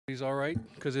He's all right,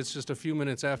 because it's just a few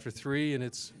minutes after 3 and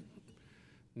it's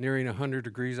nearing 100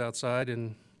 degrees outside,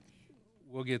 and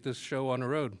we'll get this show on the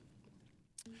road.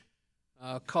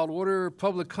 Called order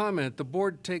public comment. The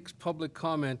board takes public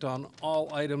comment on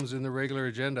all items in the regular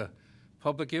agenda.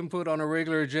 Public input on a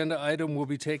regular agenda item will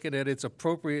be taken at its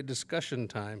appropriate discussion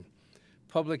time.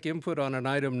 Public input on an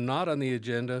item not on the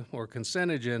agenda or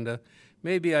consent agenda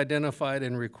may be identified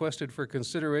and requested for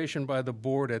consideration by the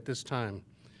board at this time.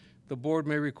 The board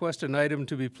may request an item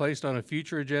to be placed on a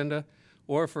future agenda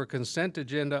or for a consent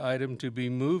agenda item to be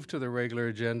moved to the regular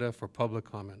agenda for public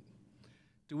comment.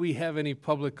 Do we have any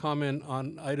public comment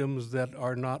on items that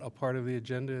are not a part of the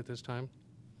agenda at this time?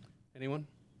 Anyone?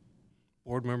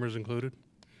 Board members included?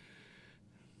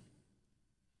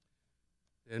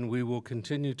 Then we will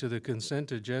continue to the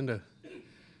consent agenda.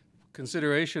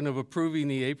 Consideration of approving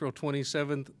the April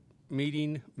 27th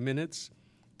meeting minutes.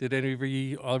 Did any of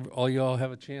you, all y'all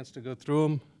have a chance to go through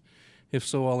them? If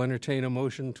so, I'll entertain a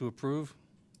motion to approve.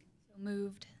 So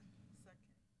moved.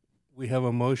 We have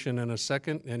a motion and a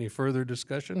second. Any further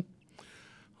discussion?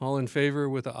 All in favor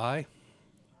with an aye?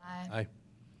 Aye. Aye.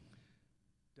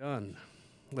 Done.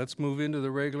 Let's move into the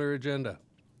regular agenda.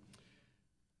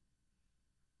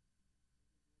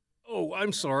 Oh,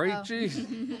 I'm sorry. Oh. Geez.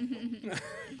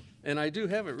 And I do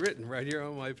have it written right here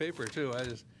on my paper, too. I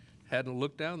just hadn't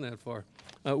looked down that far.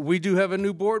 We do have a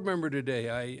new board member today.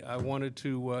 I wanted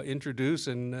to introduce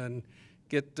and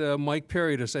get Mike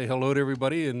Perry to say hello to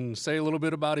everybody and say a little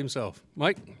bit about himself.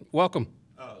 Mike, welcome.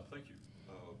 Thank you.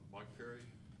 Mike Perry.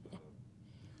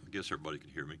 I guess everybody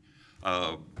can hear me.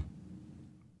 My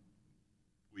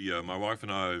wife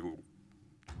and I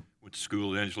went to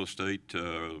school at Angelo State,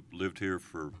 lived here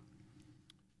for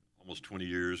almost 20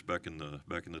 years back in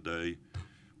the day,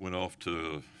 went off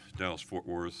to Dallas-Fort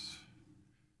Worth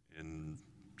and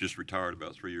just retired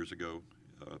about 3 years ago.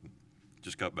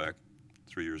 Just got back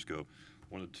 3 years ago.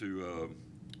 Wanted to,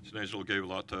 St. Angelo gave a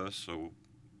lot to us, so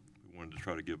we wanted to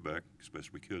try to give back as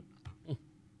best we could.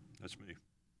 That's me.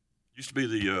 Used to be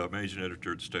the managing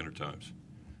editor at the Standard Times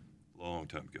a long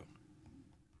time ago.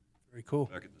 Very cool.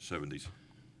 Back in the 70s.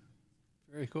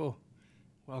 Very cool.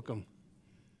 Welcome.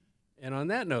 And on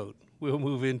that note, we'll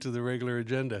move into the regular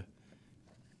agenda.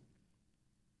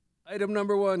 Item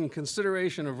number 1,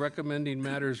 consideration of recommending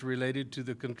matters related to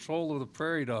the control of the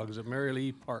prairie dogs at Mary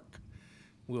Lee Park.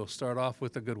 We'll start off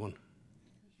with a good one.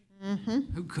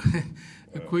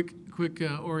 A quick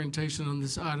orientation on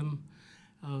this item.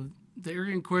 The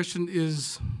area in question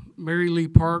is Mary Lee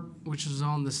Park, which is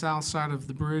on the south side of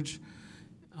the bridge.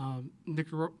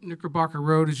 Knickerbocker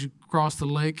Road as you cross the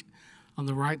lake. On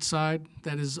the right side,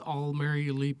 that is all Mary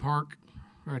Lee Park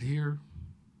right here.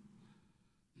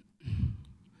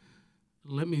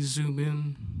 Let me zoom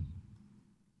in.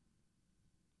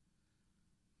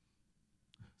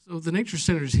 So the Nature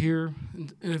Center is here,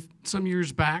 and if some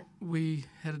years back we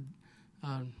had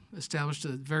established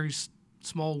a very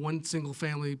small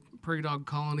single-family prairie dog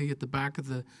colony at the back of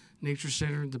the Nature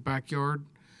Center in the backyard,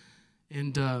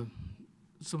 and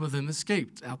some of them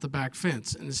escaped out the back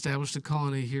fence and established a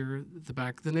colony here at the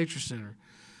back of the Nature Center.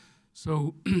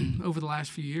 So over the last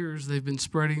few years, they've been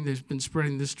spreading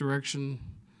this direction,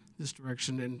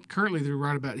 and currently they're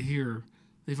right about here.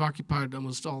 They've occupied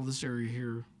almost all this area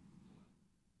here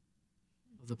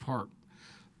of the park.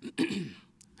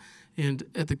 And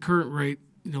at the current rate,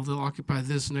 they'll occupy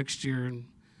this next year and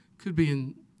could be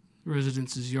in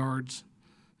residences' yards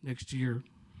next year.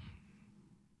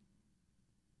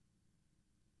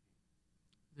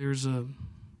 There's a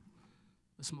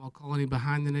small colony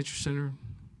behind the Nature Center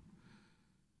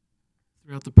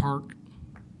throughout the park.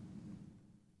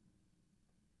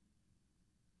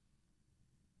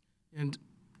 And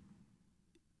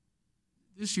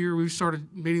this year we've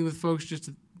started meeting with folks just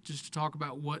to talk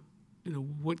about what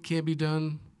can be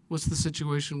done, what's the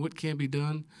situation, what can be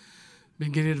done.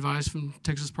 Been getting advice from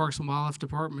Texas Parks and Wildlife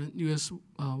Department, U.S.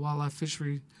 Wildlife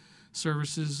Fishery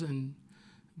Services, and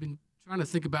been trying to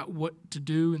think about what to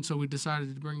do, and so we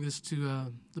decided to bring this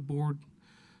to the board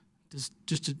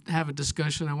just to have a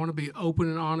discussion. I want to be open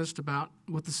and honest about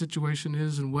what the situation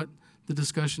is and what the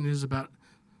discussion is about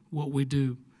what we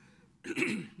do.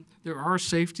 There are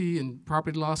safety and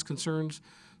property loss concerns.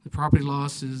 The property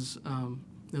loss is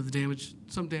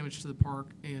some damage to the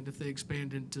park, and if they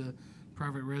expand into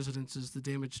private residences, the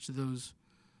damage to those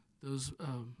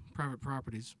private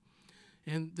properties.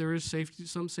 And there is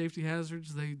some safety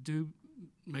hazards. They do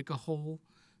make a hole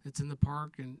that's in the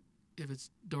park, and if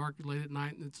it's dark late at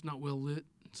night and it's not well lit,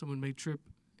 someone may trip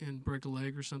and break a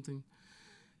leg or something.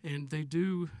 And they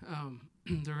do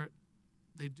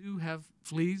have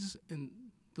fleas, and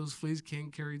those fleas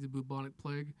can carry the bubonic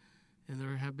plague, and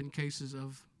there have been cases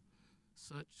of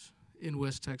such in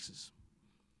West Texas.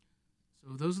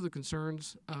 So those are the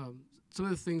concerns. Some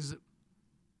of the things that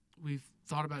we've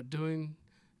thought about doing,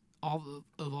 all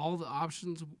the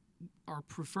options, our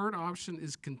preferred option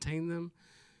is contain them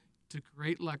to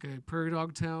create like a prairie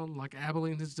dog town, like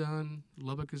Abilene has done,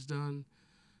 Lubbock has done.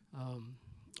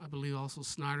 I believe also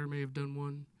Snyder may have done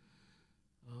one.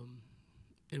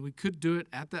 And we could do it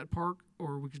at that park,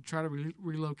 or we could try to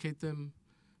relocate them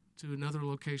to another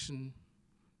location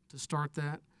to start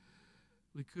that.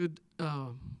 We could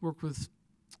work with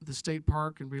the state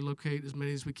park and relocate as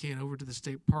many as we can over to the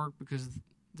state park, because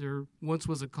there once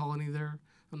was a colony there.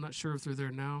 I'm not sure if they're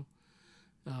there now.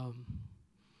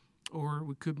 Or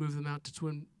we could move them out to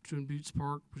Twin Buttes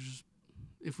Park, which is,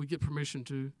 if we get permission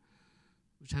to,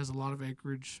 which has a lot of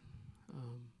acreage.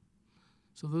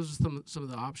 So those are some of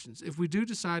the options. If we do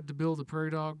decide to build a prairie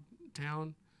dog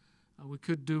town, we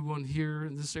could do one here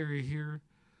in this area here,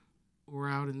 or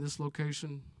out in this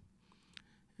location.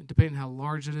 And depending on how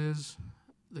large it is,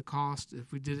 the cost,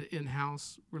 if we did it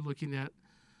in-house, we're looking at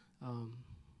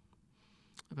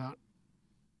about,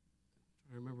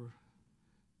 I remember,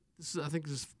 I think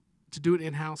to do it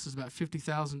in-house is about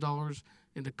 $50,000,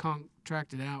 and to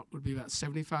contract it out would be about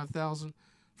 $75,000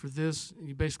 for this, and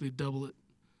you basically double it.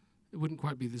 It wouldn't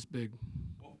quite be this big.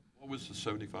 What was the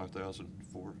 75,000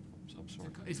 for? I'm sorry.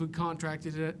 If we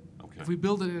contracted it, Okay. if we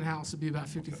build it in-house, it'd be about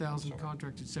Okay, 50,000, sorry.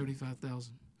 contracted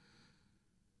 75,000.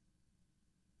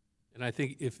 And I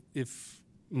think if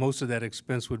most of that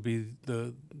expense would be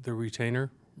the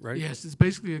retainer, right? Yes, it's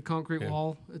basically a concrete Yeah.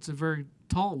 wall. It's a very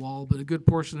tall wall, but a good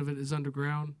portion of it is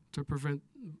underground to prevent,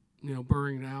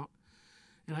 burring it out.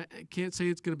 And I can't say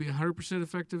it's going to be 100%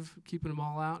 effective keeping them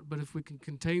all out, but if we can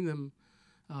contain them,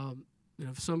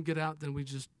 if some get out, then we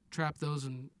just trap those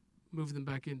and move them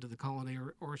back into the colony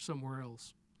or somewhere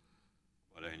else.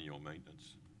 What annual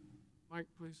maintenance? Mike,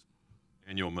 please.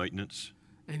 Annual maintenance?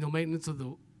 Annual maintenance of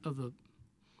the.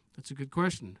 That's a good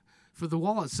question. For the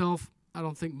wall itself, I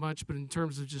don't think much, but in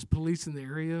terms of just policing the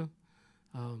area,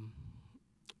 I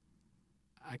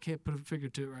can't put a figure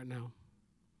to it right now.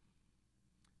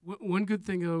 One good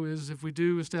thing, though, is if we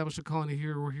do establish a colony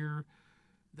here or here,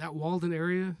 that walled-in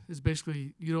area is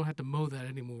basically, you don't have to mow that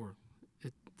anymore.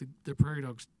 The prairie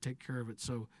dogs take care of it.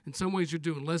 So in some ways you're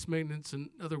doing less maintenance, and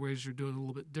other ways you're doing a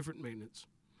little bit different maintenance.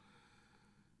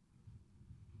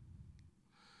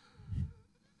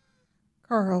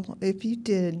 Carl, if you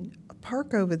did a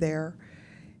park over there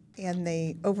and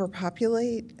they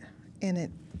overpopulate and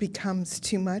it becomes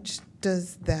too much,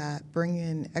 does that bring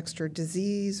in extra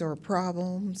disease or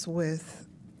problems with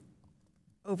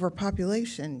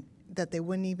overpopulation that they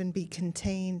wouldn't even be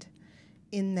contained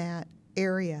in that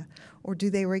area? Or do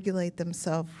they regulate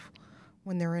themselves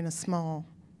when they're in a small,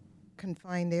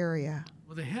 confined area?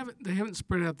 Well, they haven't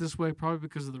spread out this way, probably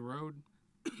because of the road.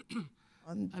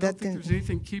 I don't That think there's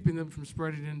anything keeping them from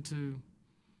spreading into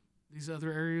these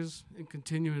other areas and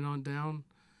continuing on down.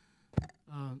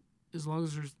 As long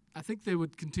as I think they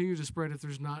would continue to spread if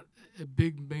there's not a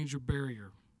big major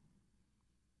barrier.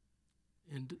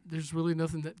 And there's really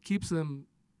nothing that keeps them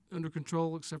under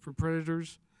control except for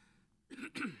predators.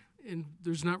 And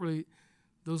there's not really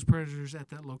those predators at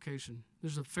that location.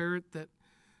 There's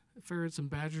ferrets and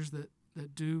badgers that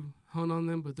do hunt on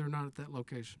them, but they're not at that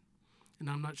location. And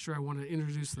I'm not sure I want to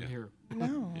introduce them here.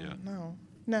 No, Yeah. no.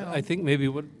 I think maybe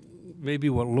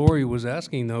what Lori was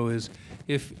asking, though, is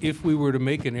if we were to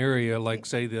make an area like,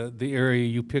 say, the area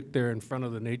you picked there in front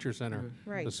of the nature center,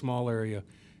 Right. the small area,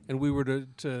 and we were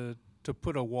to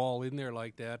put a wall in there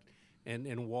like that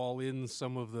and wall in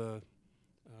some of the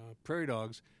prairie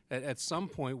dogs, at some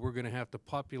point we're going to have to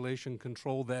population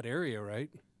control that area, right?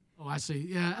 Oh, I see.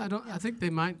 Yeah, I think they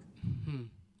might.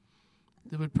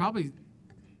 They would probably.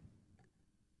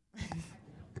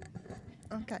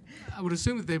 Okay. I would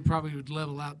assume that they probably would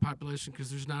level out population because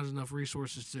there's not enough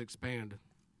resources to expand.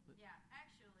 Yeah,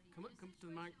 actually, Come up to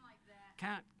the mic. like that.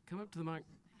 Kat, come up to the mic.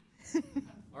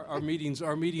 Our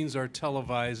meetings are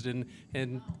televised, and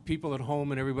people at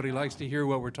home and everybody likes to hear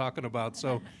what we're talking about.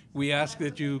 So we ask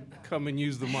that you come and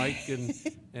use the mic and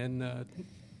Where do I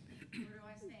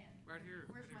stand? Right here.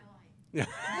 Where's my light?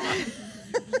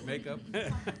 makeup.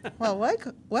 Well,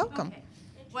 welcome. Okay.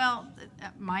 Well,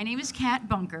 my name is Kat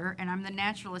Bunker, and I'm the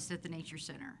naturalist at the Nature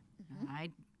Center. I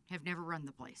have never run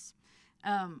the place.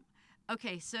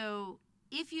 Okay, so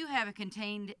if you have a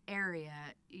contained area,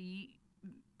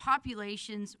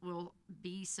 populations will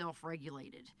be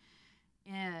self-regulated.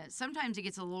 Sometimes it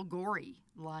gets a little gory,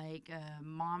 like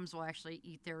moms will actually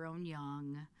eat their own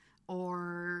young,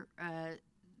 or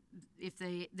if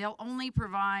they'll only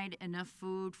provide enough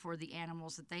food for the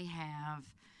animals that they have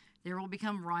There will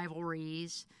become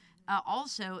rivalries.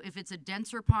 Also, if it's a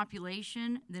denser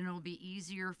population, then it'll be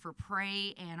easier for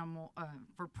prey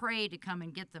to come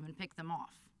and get them and pick them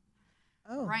off.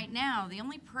 Oh, Right now, the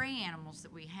only prey animals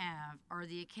that we have are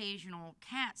the occasional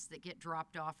cats that get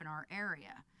dropped off in our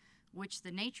area, which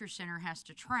the nature center has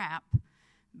to trap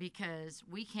because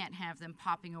we can't have them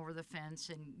popping over the fence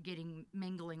and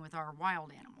mingling with our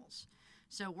wild animals.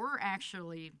 So we're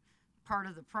actually part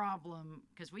of the problem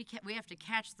because we have to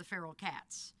catch the feral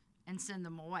cats and send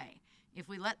them away. If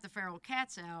we let the feral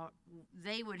cats out,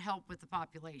 they would help with the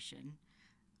population.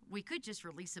 We could just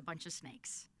release a bunch of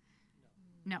snakes.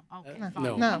 No, okay, fine.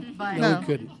 No. no, But No, no. we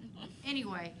couldn't.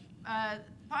 anyway,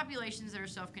 populations that are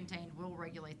self-contained will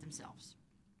regulate themselves.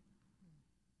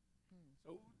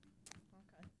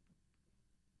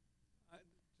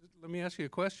 Let me ask you a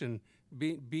question.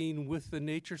 Being with the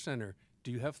Nature Center,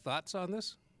 do you have thoughts on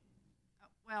this?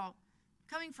 Well,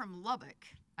 coming from Lubbock,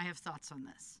 I have thoughts on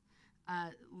this.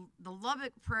 The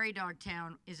Lubbock Prairie Dog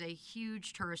Town is a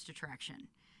huge tourist attraction.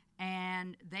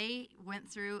 And they went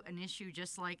through an issue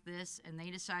just like this, and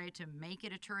they decided to make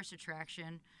it a tourist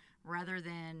attraction rather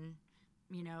than,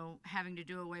 having to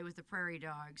do away with the prairie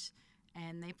dogs.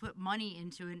 And they put money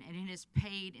into it, and it has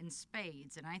paid in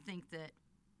spades. And I think that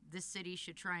this city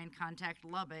should try and contact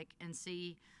Lubbock and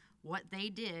see what they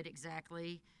did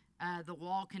exactly, the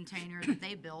wall container that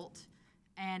they built,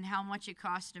 and how much it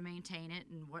costs to maintain it,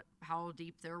 and how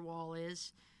deep their wall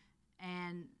is,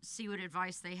 and see what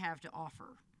advice they have to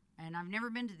offer. And I've never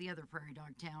been to the other prairie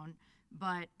dog town,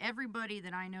 but everybody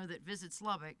that I know that visits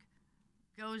Lubbock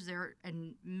goes there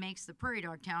and makes the prairie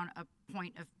dog town a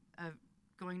point of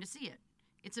going to see it.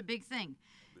 It's a big thing.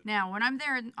 Now, when I'm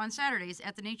there on Saturdays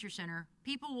at the Nature Center,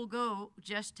 people will go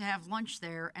just to have lunch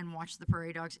there and watch the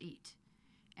prairie dogs eat.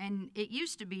 And it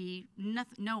used to be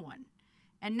no one.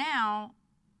 And now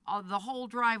the whole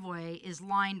driveway is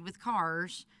lined with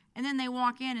cars, and then they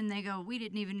walk in and they go, "We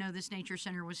didn't even know this Nature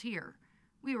Center was here.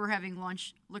 We were having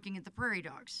lunch looking at the prairie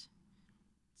dogs."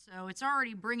 So it's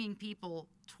already bringing people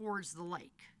towards the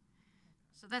lake.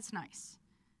 So that's nice.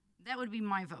 That would be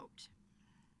my vote.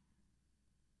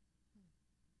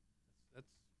 That's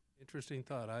interesting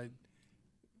thought. I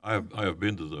have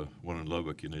been to the one in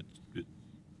Lubbock, and it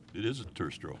is a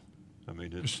tourist draw. I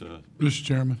mean, it's Mr.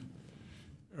 Chairman,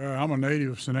 I'm a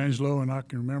native of San Angelo, and I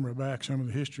can remember back some of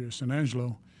the history of San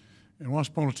Angelo. And once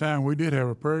upon a time, we did have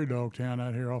a prairie dog town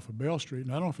out here off of Bell Street.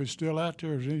 And I don't know if it's still out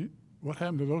there. What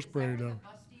happened to those prairie dogs?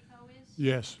 Bus depot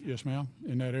is? Yes, ma'am,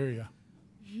 in that area.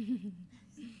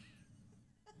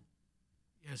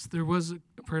 Yes, there was a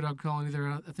prairie dog colony there.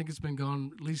 I think it's been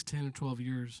gone at least 10 or 12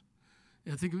 years.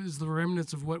 I think it was the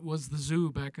remnants of what was the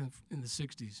zoo back in the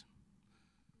 60s.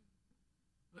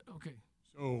 But, okay.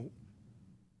 So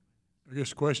I guess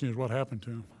the question is, what happened to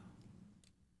them?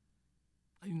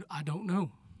 I don't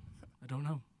know.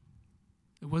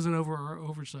 It wasn't over our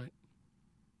oversight.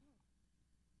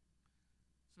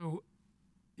 So,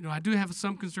 I do have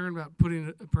some concern about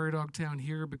putting a prairie dog town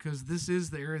here because this is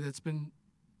the area that's been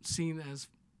seen as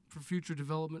for future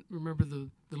development. Remember the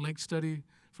lake study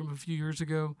from a few years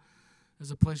ago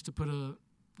as a place to put a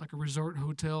resort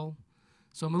hotel.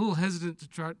 So I'm a little hesitant to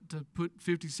try to put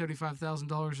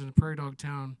 $50,000-$75,000 in a prairie dog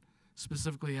town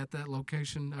specifically at that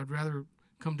location. I'd rather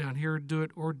come down here and do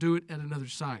it, or do it at another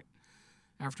site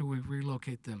after we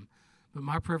relocate them. But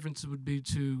my preference would be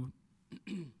to,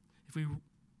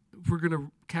 if we're going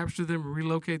to capture them or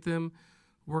relocate them,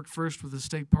 work first with the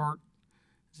state park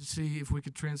to see if we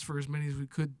could transfer as many as we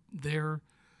could there,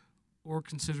 or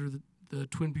consider the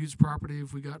Twin Buttes property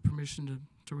if we got permission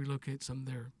to relocate some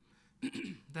there.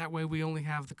 That way we only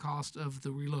have the cost of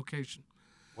the relocation.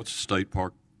 what's the state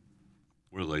park?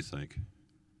 What do they think?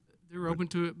 They're open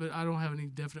to it, but I don't have any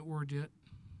definite word yet.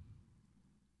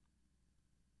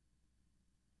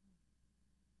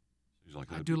 Seems like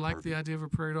I that'd do be like perfect. the idea of a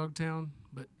prairie dog town,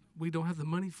 but we don't have the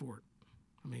money for it.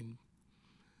 I mean,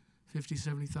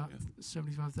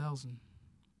 75,000.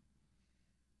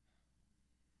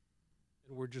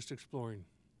 And we're just exploring.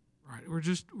 Right. We're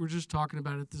just talking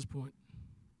about it at this point.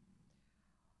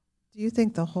 Do you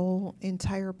think the whole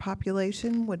entire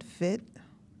population would fit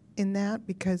in that?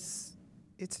 Because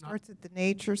it starts at the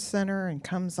Nature Center and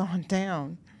comes on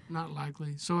down. Not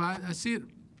likely. So I see it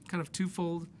kind of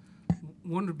twofold.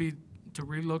 One would be to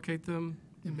relocate them,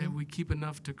 and maybe we keep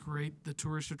enough to create the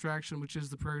tourist attraction, which is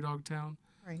the prairie dog town.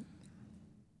 Right.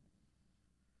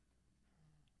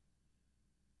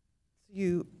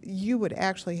 You would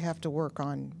actually have to work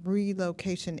on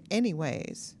relocation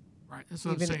anyways, Right. That's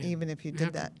what I'm saying. even if you We did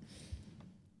have to- that.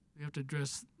 We have to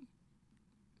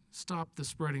stop the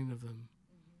spreading of them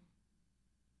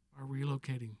by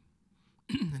relocating.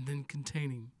 and then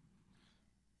containing.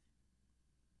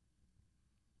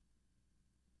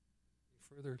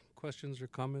 Further questions or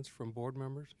comments from board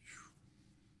members?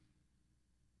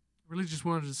 Really just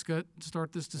wanted to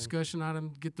start this discussion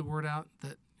item, get the word out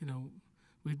that,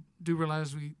 we do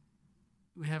realize we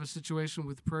have a situation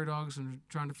with prairie dogs and are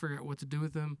trying to figure out what to do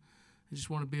with them. I just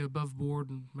want to be above board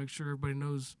and make sure everybody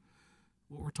knows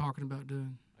what we're talking about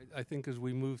doing. I think as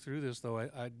we move through this, though,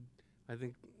 I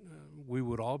think we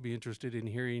would all be interested in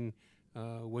hearing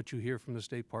what you hear from the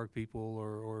state park people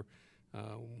or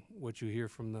what you hear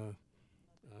from the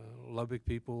Lubbock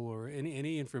people, or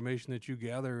any information that you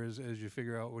gather as you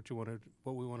figure out what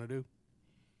we want to do.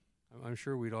 I'm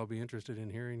sure we'd all be interested in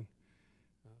hearing.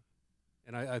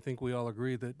 And I think we all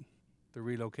agree that the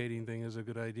relocating thing is a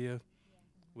good idea,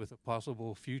 with a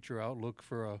possible future outlook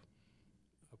for a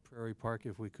prairie park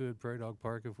if we could, prairie dog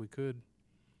park if we could.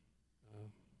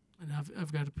 And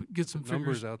I've got to get some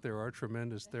Numbers figures. out there are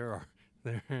tremendous. There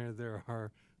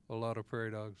are a lot of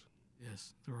prairie dogs.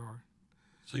 Yes, there are.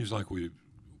 Seems like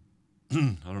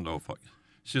I don't know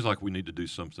seems like we need to do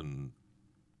something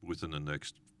within the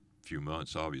next few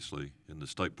months, obviously. And the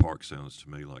state park sounds to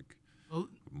me like Well,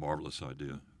 a marvelous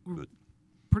idea. But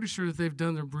pretty sure that they've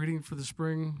done their breeding for the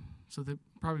spring, so they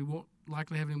probably won't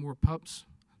likely have any more pups.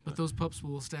 But those pups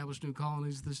will establish new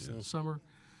colonies this summer.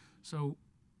 So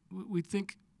we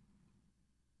think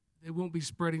they won't be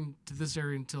spreading to this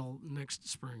area until next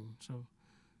spring. So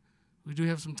we do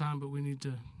have some time, but we need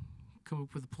to come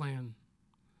up with a plan.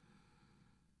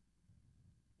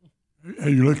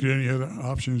 Have you looked at any other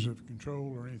options of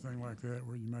control or anything like that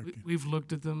where you might? We've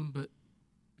looked at them, but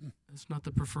it's not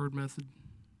the preferred method.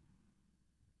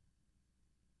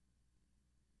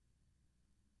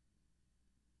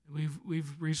 We've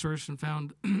researched and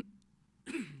found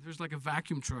there's like a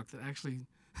vacuum truck that actually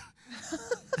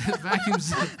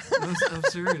vacuums. I'm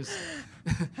serious.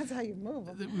 That's how you move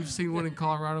them. We've seen one in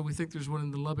Colorado. We think there's one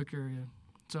in the Lubbock area.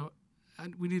 So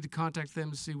we need to contact them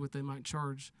and see what they might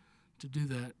charge to do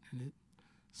that. And it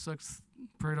sucks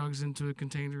prairie dogs into a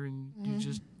container, and you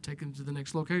just take them to the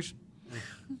next location.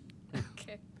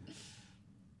 Okay.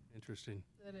 Interesting.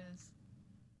 That is.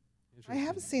 I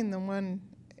have seen the one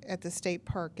at the state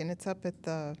park, and it's up at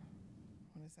the,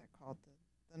 what is that called,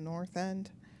 the north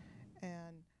end,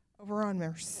 and over on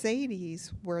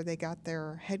Mercedes, where they got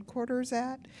their headquarters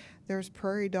at, there's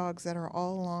prairie dogs that are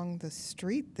all along the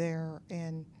street there,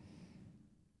 and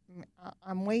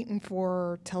I'm waiting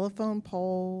for telephone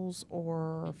poles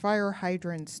or fire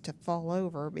hydrants to fall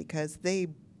over because they're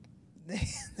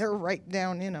right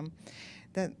down in them.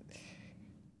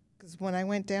 Because when I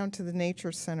went down to the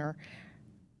nature center,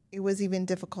 it was even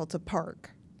difficult to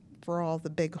park for all the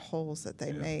big holes that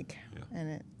they make,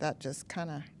 and that just kind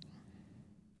of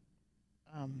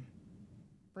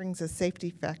brings a safety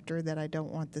factor that I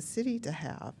don't want the city to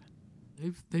have.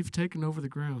 They've taken over the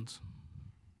grounds.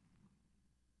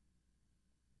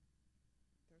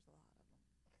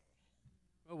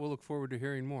 Well, we'll look forward to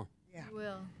hearing more. Yeah. You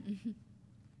will.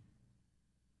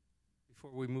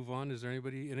 Before we move on, is there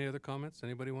any other comments?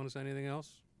 Anybody want to say anything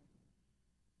else?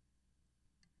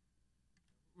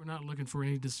 We're not looking for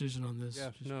any decision on this. Yeah,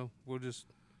 no, we'll just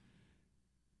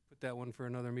put that one for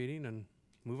another meeting and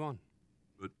move on.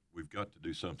 But we've got to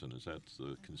do something. Is that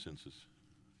the consensus?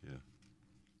 Yeah.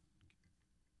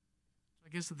 I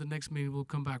guess at the next meeting we'll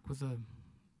come back with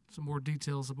some more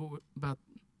details about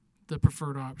the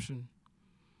preferred option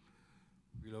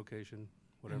Relocation,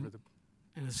 whatever the,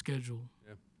 and a schedule.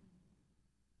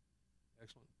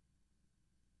 excellent.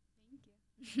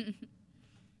 Thank you.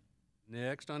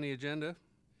 Next on the agenda,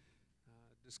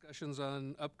 discussions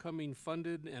on upcoming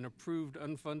funded and approved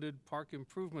unfunded park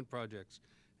improvement projects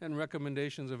and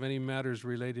recommendations of any matters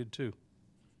related to.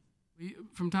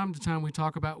 From time to time, we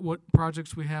talk about what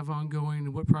projects we have ongoing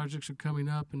and what projects are coming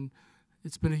up, and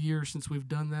it's been a year since we've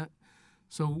done that.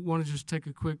 So want to just take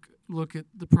a quick look at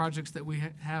the projects that we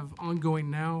have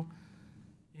ongoing now.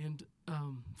 And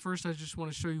first, I just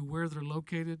want to show you where they're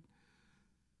located.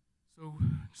 So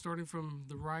starting from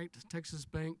the right, Texas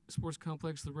Bank Sports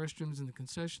Complex, the restrooms and the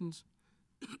concessions.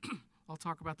 I'll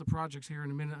talk about the projects here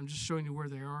in a minute. I'm just showing you where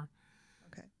they are.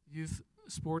 Okay. Youth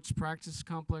Sports Practice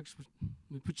Complex.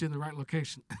 We put you in the right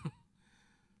location.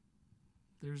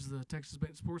 There's the Texas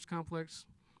Bank Sports Complex,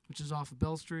 which is off of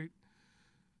Bell Street.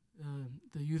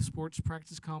 The Youth Sports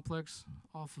Practice Complex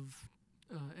off of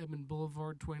Edmond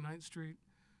Boulevard, 29th Street,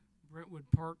 Brentwood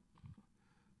Park,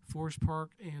 Forest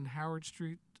Park, and Howard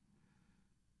Street.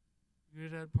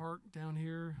 Unidad Park down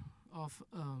here off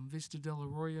Vista del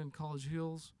Arroyo and College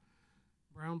Hills,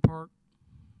 Brown Park,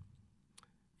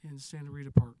 and Santa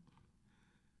Rita Park.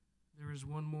 There is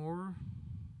one more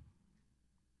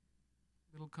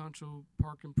Middle Concho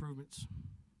Park improvements.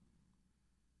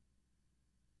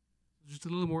 Just a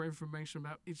little more information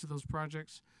about each of those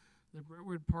projects. The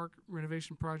Brentwood Park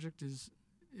renovation project is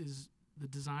the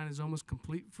design is almost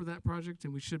complete for that project,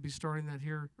 and we should be starting that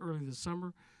here early this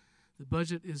summer. The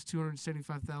budget is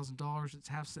 $275,000. It's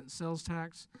half-cent sales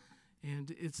tax,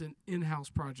 and it's an in-house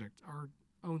project. Our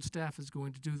own staff is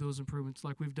going to do those improvements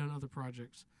like we've done other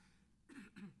projects.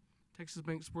 Texas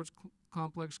Bank Sports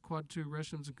Complex Quad 2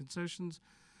 restrooms and concessions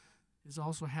is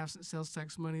also half-cent sales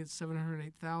tax money. It's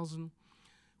 $708,000.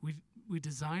 We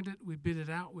designed it, we bid it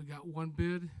out, we got one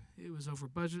bid, it was over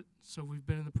budget, so we've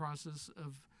been in the process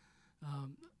of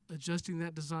adjusting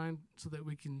that design so that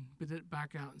we can bid it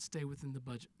back out and stay within the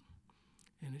budget.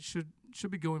 And it should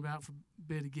be going out for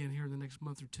bid again here in the next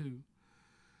month or two.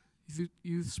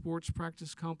 Youth Sports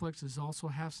Practice Complex is also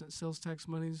half-cent sales tax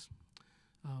monies,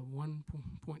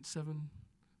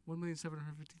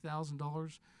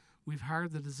 $1,750,000. We've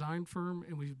hired the design firm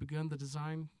and we've begun the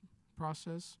design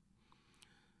process.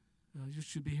 You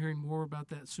should be hearing more about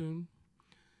that soon.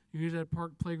 Unidad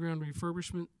Park Playground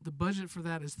refurbishment. The budget for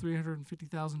that is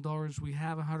 $350,000. We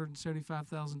have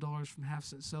 $175,000 from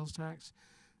half-cent sales tax.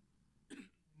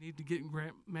 Need to get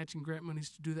matching grant monies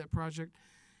to do that project.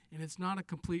 And it's not a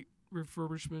complete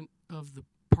refurbishment of the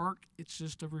park. It's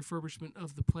just a refurbishment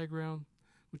of the playground,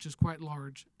 which is quite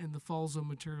large, and the fall zone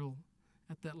material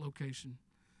at that location.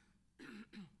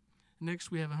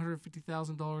 Next, we have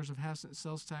 $150,000 of half-cent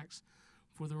sales tax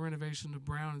for the renovation of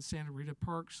Brown and Santa Rita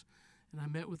parks. And I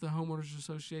met with the Homeowners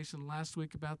Association last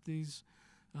week about these.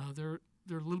 They're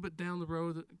a little bit down the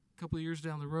road, a couple of years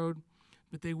down the road,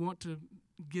 but they want to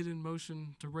get in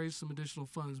motion to raise some additional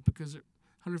funds because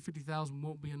 $150,000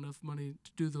 won't be enough money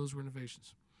to do those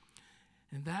renovations.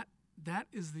 And that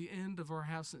is the end of our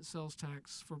half-cent sales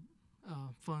tax for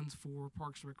funds for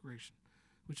Parks and Recreation,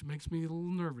 which makes me a little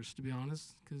nervous, to be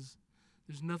honest, because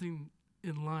there's nothing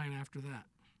in line after that.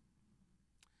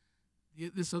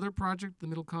 This other project, the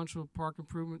Middle Concho Park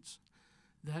improvements,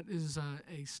 that is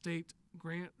a state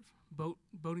grant,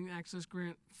 boating access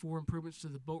grant for improvements to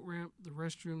the boat ramp, the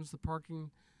restrooms, the parking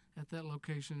at that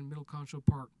location in Middle Concho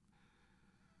Park.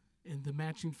 And the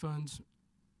matching funds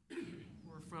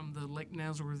were from the Lake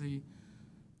Nasworthy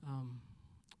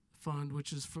fund,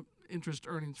 which is from interest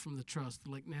earnings from the trust,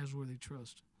 the Lake Nasworthy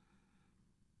Trust.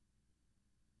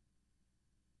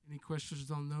 Any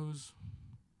questions on those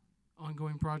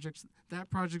ongoing projects? That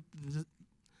project,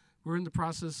 we're in the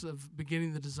process of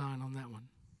beginning the design on that one,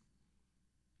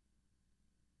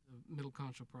 the Middle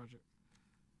Concho project.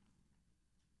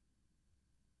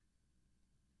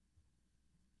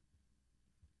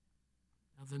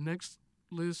 Now the next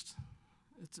list,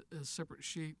 it's a separate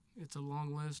sheet. It's a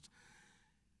long list.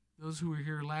 Those who were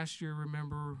here last year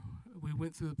remember we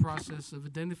went through the process of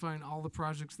identifying all the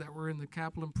projects that were in the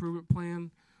capital improvement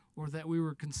plan or that we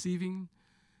were conceiving.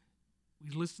 We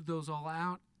listed those all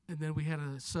out, and then we had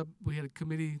a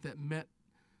committee that met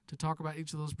to talk about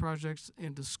each of those projects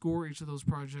and to score each of those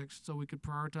projects so we could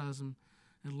prioritize them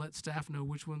and let staff know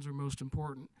which ones are most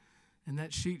important. And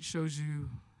that sheet shows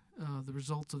you the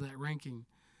results of that ranking.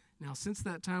 Now, since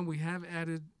that time, we have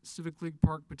added Civic League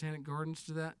Park Botanic Gardens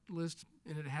to that list,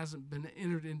 and it hasn't been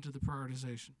entered into the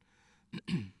prioritization.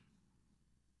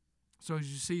 So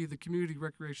as you see, the Community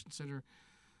Recreation Center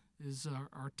is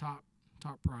our top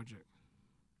project.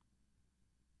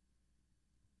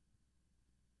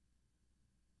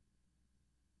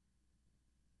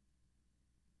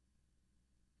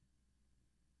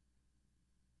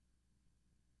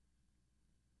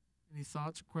 Any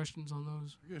thoughts or questions on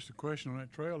those? I guess the question on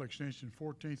that trail extension,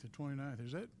 14th to 29th,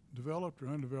 is that developed or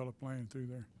undeveloped land through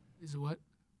there? Is it what?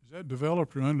 Is that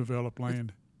developed or undeveloped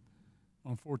land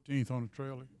on 14th on the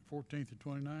trail, 14th to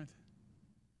 29th?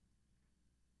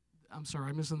 I'm sorry,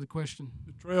 I missed the question.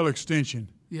 The trail extension,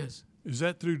 Yes. is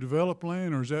that through developed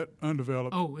land or is that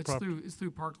undeveloped? Oh, it's property?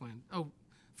 through parkland. Oh,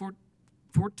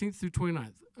 14th through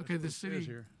 29th. Okay, That's the what it says city.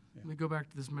 here. Yeah. Let me go back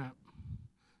to this map.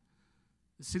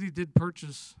 The city did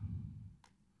purchase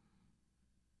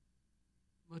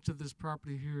much of this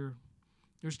property here.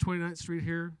 There's 29th Street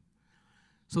here.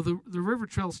 So the river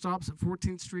trail stops at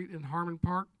 14th Street in Harmon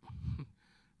Park,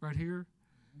 right here.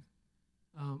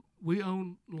 We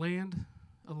own land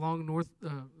along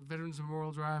Veterans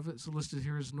Memorial Drive. It's listed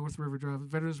here as North River Drive.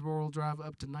 Veterans Memorial Drive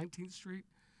up to 19th Street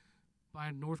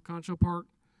by North Concho Park.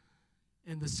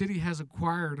 And the city has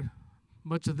acquired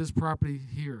much of this property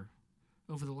here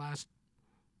over the last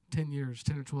 10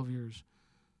 or 12 years.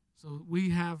 So we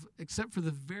have, except for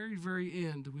the very, very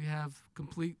end, we have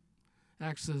complete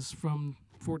access from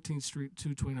 14th Street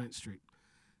to 29th Street.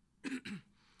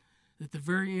 At the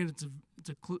very end,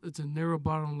 it's a narrow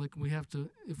bottleneck. We have to,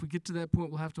 if we get to that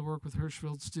point, we'll have to work with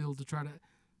Hirschfeld Steel to try to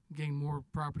gain more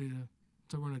property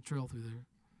to run a trail through there,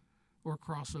 or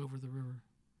cross over the river.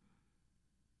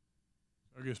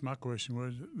 I guess my question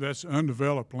was, that's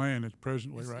undeveloped land at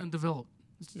presently, It's right? undeveloped.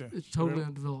 Yeah. It's totally Well-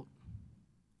 undeveloped.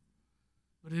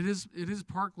 But it is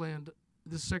parkland.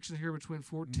 This section here between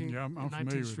 14th Yeah, I'm and familiar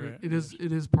 19th with Street. that,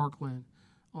 It is parkland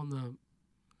on the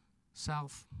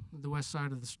the west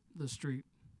side of the street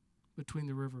between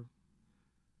the river.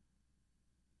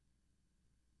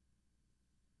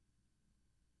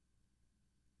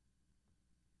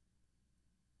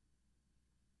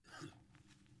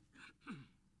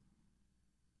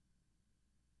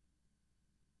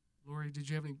 Lori, did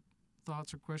you have any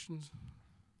thoughts or questions?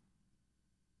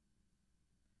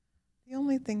 The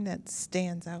only thing that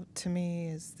stands out to me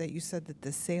is that you said that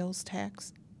the sales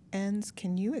tax ends.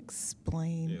 Can you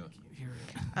explain? Yeah. I can't hear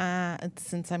it.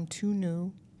 Since I'm too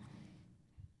new,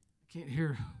 I can't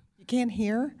hear. you can't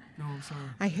hear. No, I'm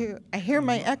sorry. I hear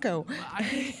my echo. I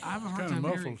have a hard Kind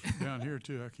of time hearing. muffled down here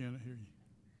too. I can't hear you.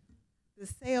 The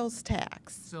sales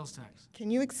tax. Sales tax.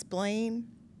 Can you explain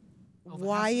Oh, the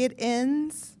why house- it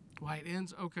ends? Why it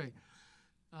ends? Okay.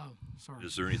 Oh, sorry.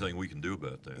 Is there anything we can do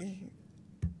about that?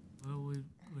 Well, we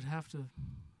would have to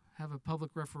have a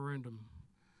public referendum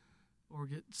or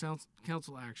get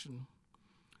council action.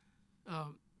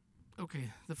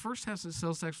 Okay, the first house and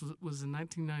sales tax was in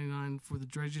 1999 for the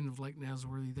dredging of Lake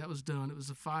Nasworthy. That was done. It was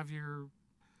a 5-year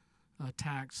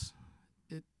tax.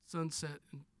 It sunset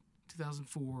in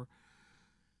 2004.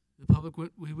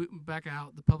 We went back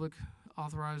out. The public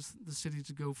authorized the city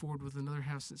to go forward with another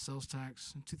house and sales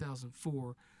tax in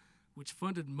 2004, which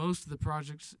funded most of the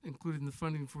projects, including the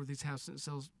funding for these house and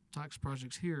sales tax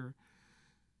projects here,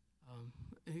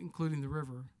 including the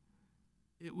river.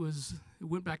 It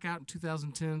went back out in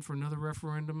 2010 for another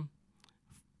referendum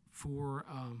for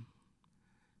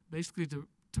basically to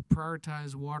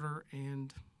prioritize water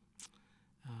and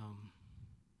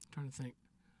trying to think.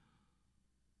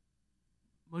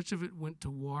 Much of it went to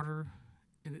water,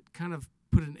 and it kind of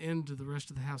put an end to the rest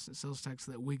of the house and sales tax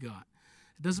that we got.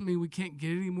 It doesn't mean we can't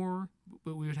get any more,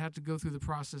 but we would have to go through the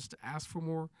process to ask for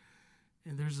more,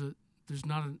 and there's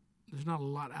not a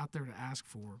lot out there to ask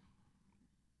for.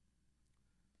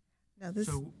 Now this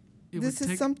So it this would is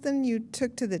take, something you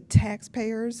took to the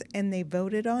taxpayers and they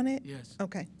voted on it? yes,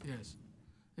 Okay. yes,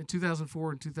 in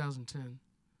 2004 and 2010.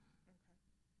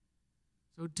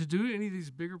 So to do any of these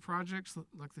bigger projects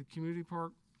like the community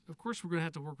park, of course we're going to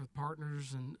have to work with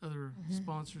partners and other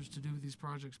sponsors to do these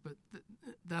projects, but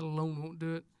that alone won't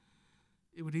do it.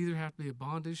 It would either have to be a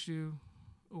bond issue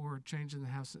or a change in the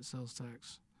house and sales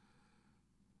tax,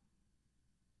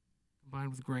 combined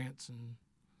with grants and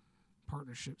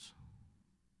partnerships.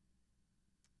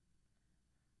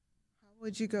 How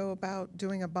would you go about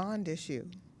doing a bond issue?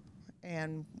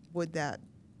 And would that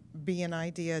be an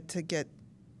idea to get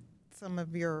some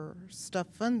of your stuff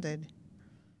funded?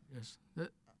 Yes,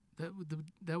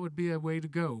 that would be a way to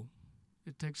go.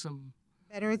 It takes some.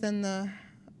 Better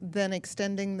than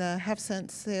extending the half-cent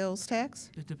sales tax?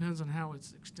 It depends on how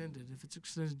it's extended. If it's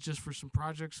extended just for some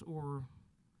projects, or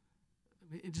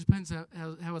I mean, it just depends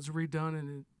how it's redone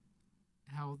and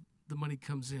how the money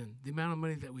comes in, the amount of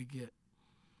money that we get.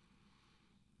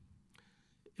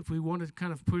 If we want to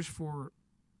kind of push for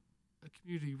a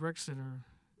community rec center,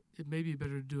 it may be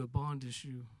better to do a bond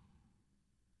issue.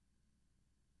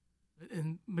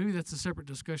 And maybe that's a separate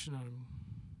discussion item.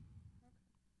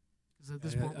 'Cause at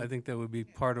this point, I think that would be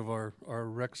part of our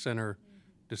rec center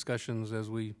discussions as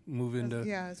we move into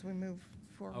Yeah, as we move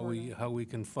forward. how we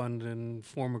can fund and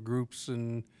form a groups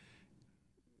and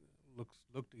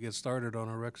look to get started on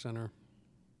a rec center.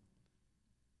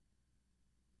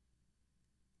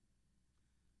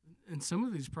 and some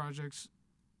of these projects,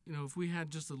 you know, if we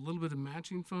had just a little bit of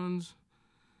matching funds,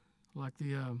 like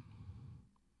the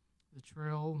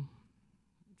trail,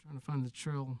 I'm trying to find the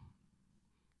trail,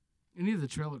 any of the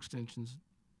trail extensions,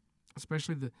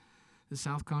 especially the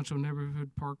South Concho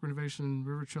Neighborhood Park renovation and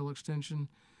River Trail extension,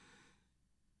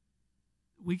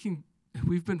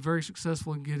 we've been very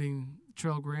successful in getting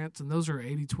trail grants, and those are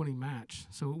 80-20 match.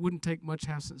 So it wouldn't take much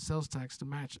house and sales tax to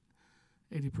match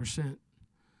 80%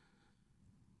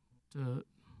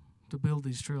 to build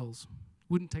these trails.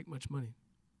 Wouldn't take much money.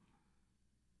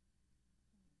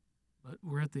 But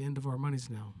we're at the end of our monies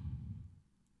now.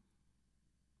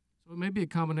 So it may be a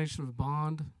combination of a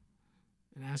bond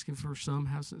and asking for some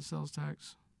house and sales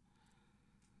tax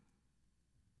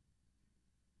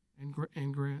and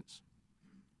grants.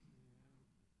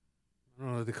 I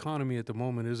don't know, the economy at the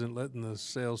moment isn't letting the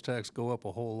sales tax go up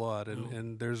a whole lot,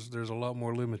 and there's a lot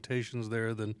more limitations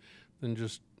there than than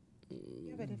just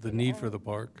but the need for the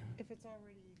park. If it's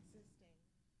already existing.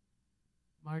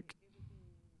 Mike?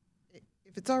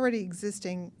 If it's already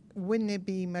existing, wouldn't it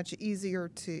be much easier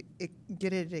to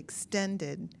get it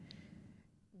extended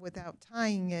without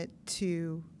tying it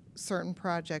to certain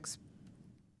projects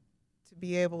to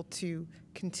be able to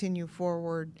continue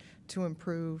forward to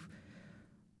improve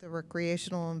the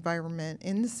recreational environment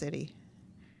in the city?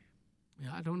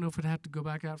 Yeah, I don't know if it'd have to go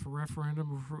back out for referendum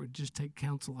or if it would just take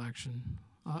council action.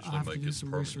 I'll Essentially have to make do it some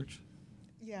permanent. research.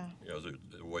 Yeah. Yeah, is there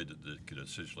a way that they could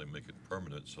essentially make it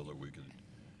permanent so that we could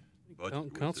budget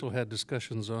with Council it? had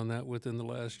discussions on that within the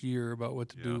last year about what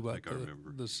to Yeah, do I about think I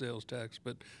remember. the sales tax,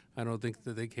 but I don't think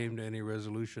that they came to any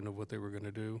resolution of what they were going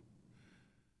to do.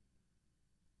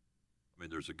 I mean,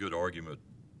 there's a good argument.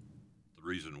 The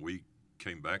reason we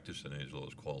came back to San Angelo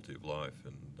is quality of life,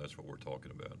 and that's what we're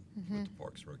talking about with the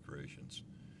Parks and Recreations.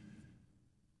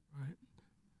 Right.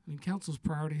 I mean, council's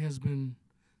priority has been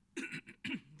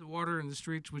the water and the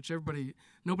streets, which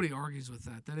nobody argues with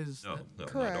that. That is, No, that- no, I'm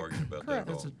Correct, not arguing about correct.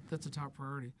 that at all. that's a top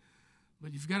priority.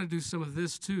 But you've got to do some of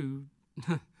this too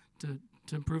to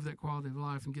improve that quality of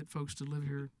life and get folks to live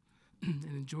here and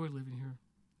enjoy living here.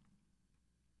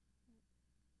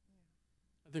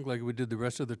 I think like we did the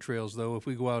rest of the trails, though, if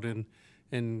we go out and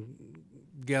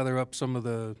gather up some of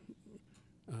the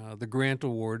grant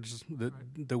awards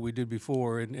that we did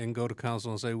before and go to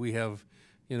council and say we have,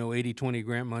 80-20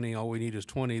 grant money, all we need is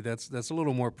 20, that's a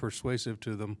little more persuasive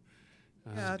to them.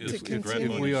 Yeah, to Is the grant continue. If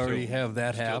money we still- already have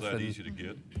that half. Still that and easy to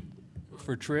get?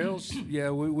 for trails, yeah,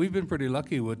 we've been pretty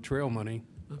lucky with trail money.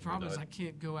 The problem is I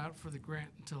can't go out for the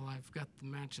grant until I've got the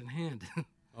match in hand.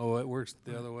 Oh, it works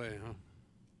the other way, huh?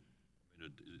 I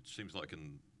mean, it seems like I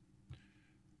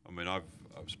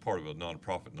was part of a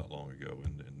nonprofit not long ago,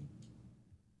 and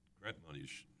grant money is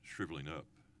shriveling up.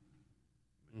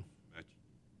 I mean,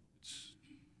 it's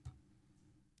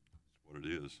what it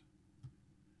is.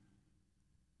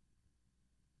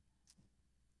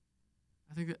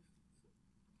 I think that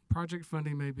project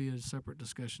funding may be a separate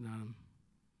discussion item.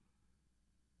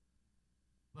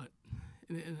 But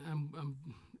and I'm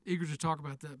eager to talk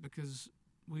about that because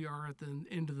we are at the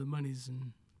end of the monies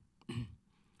and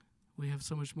we have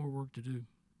so much more work to do.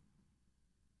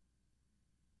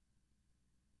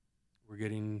 We're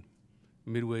getting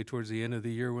midway towards the end of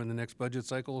the year when the next budget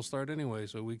cycle will start anyway,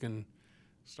 so we can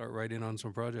start right in on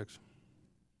some projects.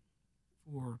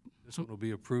 For This some, one will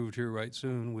be approved here right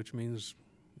soon, which means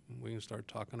we can start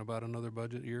talking about another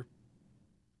budget year.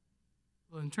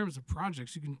 well, in terms of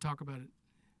projects, you can talk about it.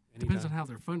 Depends on Anytime. how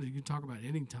they're funded. You can talk about it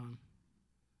any time.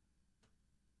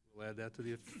 We'll add that to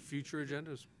the future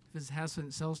agendas. If it has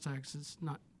sales tax, it's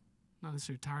not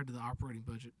necessarily tied to the operating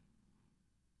budget.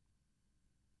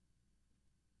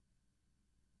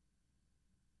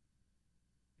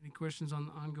 Any questions on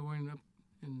the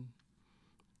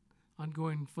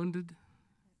ongoing funded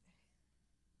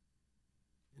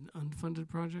and unfunded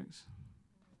projects?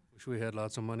 Wish we had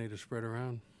lots of money to spread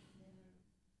around.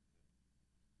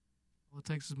 All it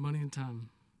takes is money and time.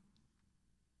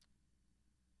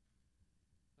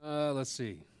 Let's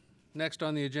see. Next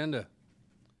on the agenda.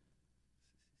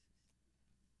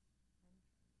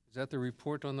 Is that the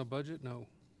report on the budget? No.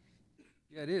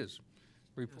 Yeah, it is.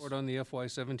 Report Yes. on the FY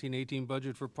 17-18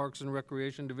 budget for Parks and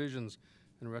Recreation Divisions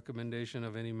and recommendation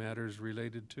of any matters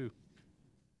related to.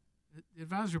 The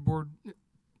advisory board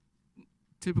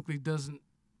typically doesn't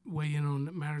weigh in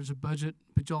on matters of budget,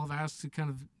 but y'all have asked to kind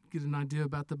of get an idea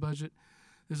about the budget.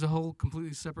 There's a whole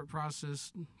completely separate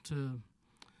process to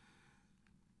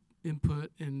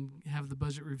input and have the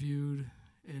budget reviewed,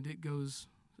 and it goes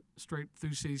straight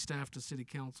through city staff to city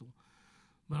council.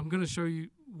 But I'm going to show you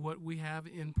what we have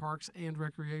in parks and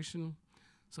recreation.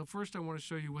 So first I want to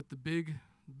show you what the big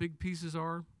pieces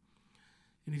are.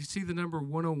 And if you see the number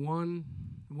 101,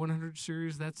 100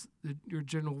 series, that's your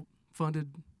general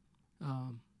funded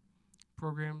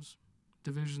programs,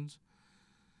 divisions.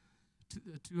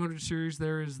 The 200 series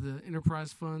there is the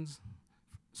enterprise funds.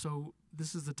 So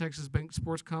this is the Texas Bank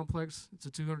Sports Complex. It's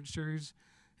a 200 series.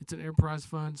 It's an enterprise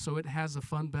fund, so it has a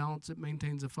fund balance. It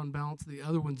maintains a fund balance. The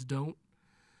other ones don't.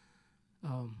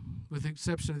 With the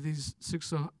exception of these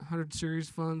 600 series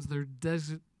funds, they're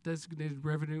designated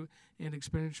revenue and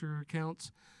expenditure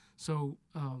accounts. So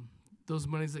those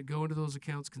monies that go into those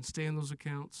accounts can stay in those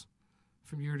accounts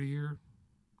from year to year.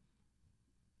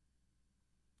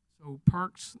 So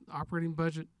parks operating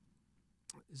budget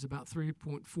is about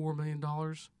 $3.4 million.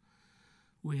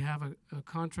 We have a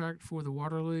contract for the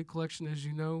water lily collection, as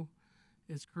you know.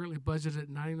 It's currently budgeted at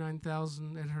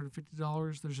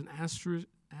 $99,850. There's an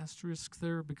asterisk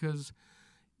there because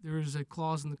there is a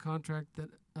clause in the contract that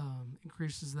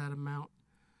increases that amount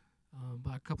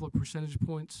by a couple of percentage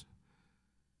points,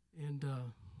 and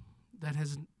that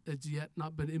hasn't as yet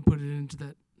not been inputted into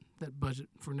that budget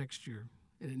for next year,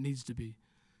 and it needs to be.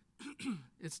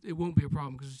 It won't be a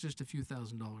problem because it's just a few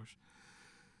 $1,000s.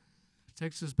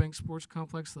 Texas Bank Sports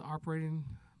Complex, the operating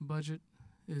budget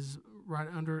is right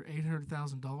under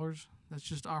 $800,000. That's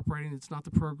just operating. It's not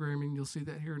the programming. You'll see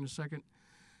that here in a second.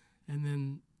 And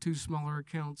then two smaller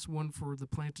accounts, one for the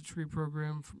Plant a Tree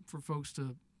program for folks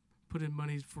to put in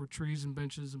money for trees and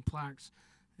benches and plaques,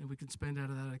 and we can spend out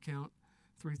of that account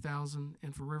 $3,000,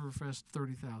 and for Riverfest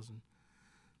 $30,000.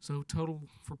 So total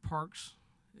for parks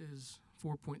is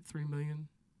 $4.3 million.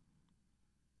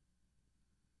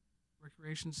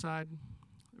 Recreation side,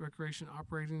 recreation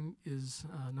operating is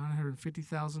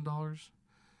 $950,000.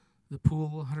 The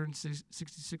pool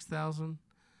 $166,000,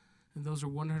 and those are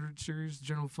 100 series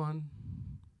general fund.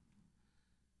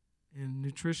 And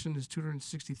nutrition is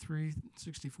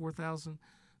 $264,000.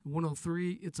 The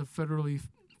 103, it's a federal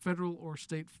or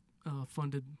state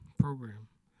funded program.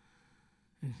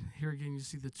 And here again, you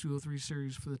see the 203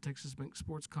 series for the Texas Bank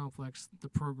Sports Complex, the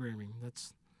programming.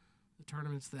 That's the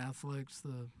tournaments, the athletics,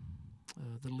 the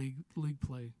league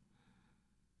play.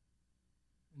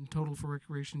 In total for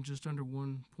recreation, just under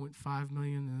 1.5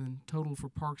 million, and then total for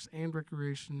parks and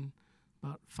recreation,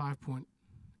 about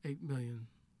 5.8 million.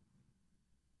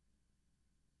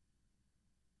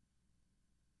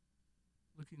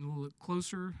 Looking a little bit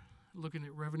closer, looking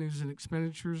at revenues and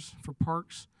expenditures for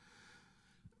parks.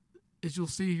 As you'll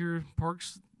see here,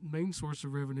 parks' main source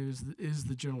of revenue is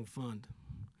the general fund,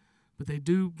 but they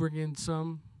do bring in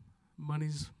some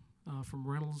monies from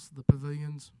rentals, the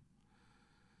pavilions,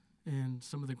 and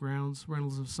some of the grounds,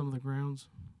 rentals of some of the grounds.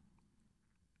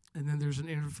 And then there's an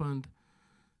interfund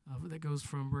that goes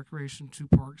from recreation to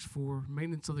parks for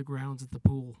maintenance of the grounds at the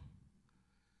pool.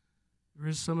 There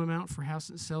is some amount for house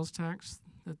and sales tax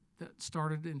that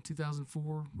started in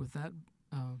 2004 with that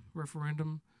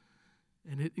referendum,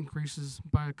 and it increases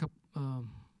by a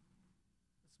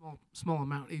small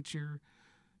amount each year.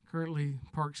 Currently,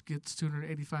 Parks gets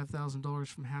 $285,000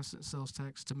 from house and sales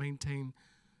tax to maintain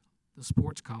the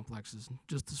sports complexes,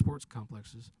 just the sports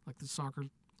complexes, like the soccer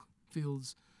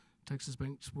fields, Texas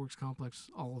Bank Sports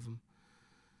Complex, all of them.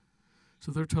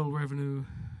 So their total revenue,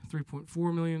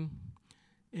 $3.4 million,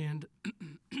 and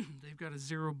they've got a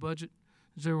zero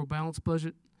balance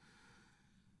budget,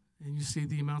 and you see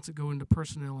the amounts that go into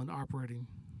personnel and operating.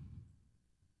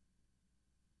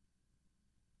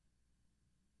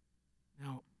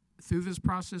 Now, through this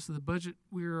process of the budget,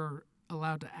 we are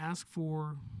allowed to ask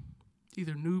for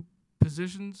either new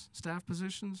positions, staff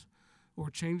positions,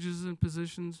 or changes in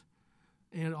positions,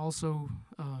 and also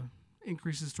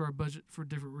increases to our budget for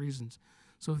different reasons.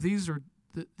 So these are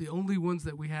the only ones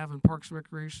that we have in Parks and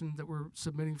Recreation that we're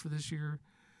submitting for this year.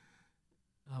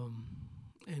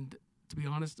 And to be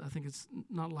honest, I think it's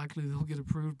not likely they'll get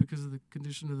approved because of the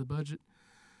condition of the budget.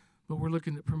 But we're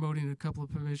looking at promoting a couple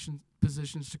of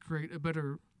positions to create a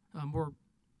better, more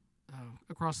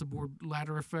across-the-board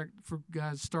ladder effect for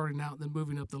guys starting out and then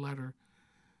moving up the ladder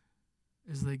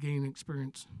as they gain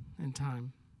experience and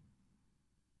time.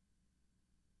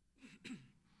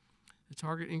 The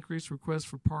target increase request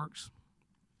for parks,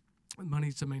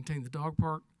 money to maintain the dog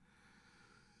park,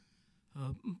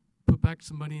 put back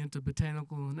some money into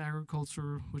botanical and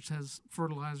agriculture, which has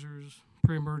fertilizers,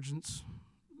 pre-emergence,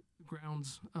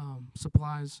 grounds,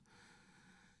 supplies.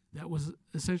 That was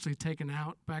essentially taken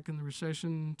out back in the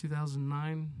recession,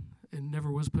 2009, and never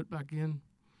was put back in.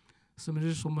 Some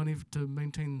additional money to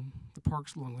maintain the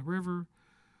parks along the river,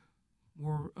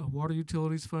 more water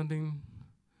utilities funding,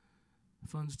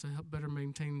 funds to help better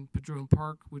maintain Padron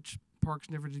Park, which Parks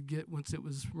never did get once it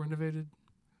was renovated.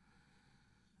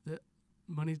 The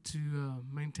money to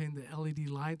maintain the LED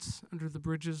lights under the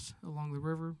bridges along the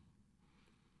river.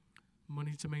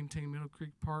 Money to maintain Meadow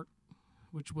Creek Park,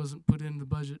 which wasn't put in the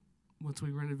budget once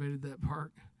we renovated that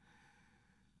park.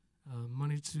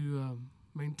 Money to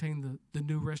maintain the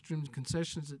new restrooms and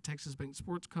concessions at Texas Bank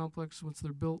Sports Complex once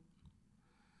they're built.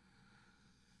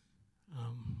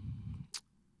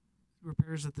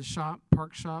 Repairs at the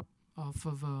park shop off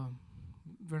of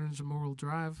Veterans Memorial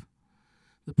Drive.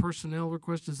 The personnel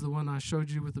request is the one I showed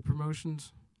you with the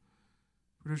promotions.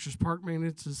 Producers Park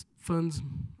Maintenance is funds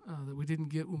that we didn't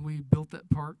get when we built that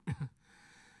park.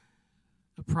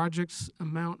 The projects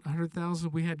amount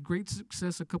 $100,000. We had great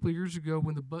success a couple of years ago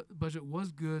when the budget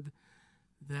was good.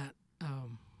 That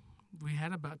we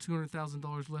had about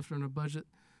 $200,000 left in our budget.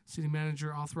 City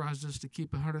manager authorized us to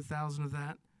keep $100,000 of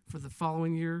that for the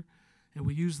following year, and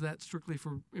we used that strictly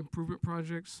for improvement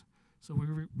projects. So we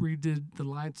redid the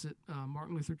lights at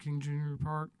Martin Luther King Jr.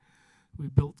 Park, We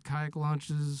built kayak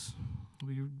launches.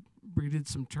 We redid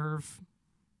some turf.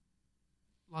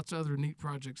 Lots of other neat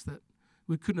projects that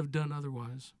we couldn't have done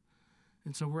otherwise.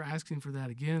 And so we're asking for that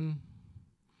again.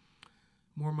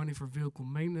 More money for vehicle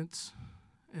maintenance.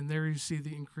 And there you see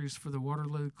the increase for the water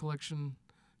load collection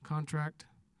contract.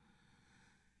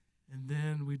 And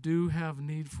then we do have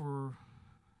need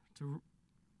to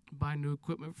buy new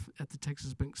equipment at the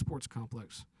Texas Bank Sports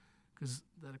Complex, because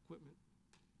that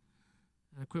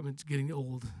equipment's getting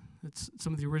old. It's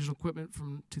some of the original equipment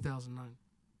from 2009.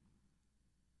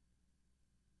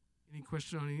 Any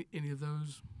question on any of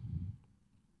those?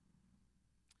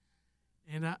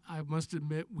 And I must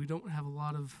admit, we don't have a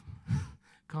lot of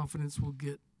confidence we'll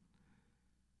get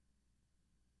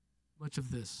much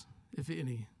of this, if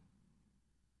any.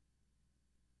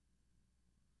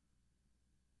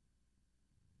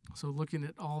 So looking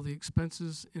at all the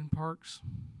expenses in parks,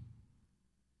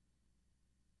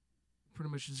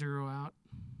 pretty much zero out.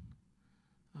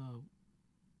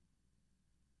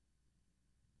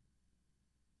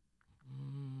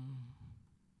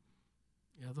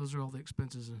 Yeah, those are all the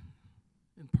expenses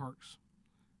in parks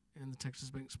and the Texas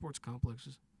Bank Sports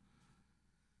Complexes.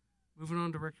 Moving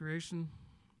on to recreation,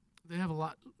 they have a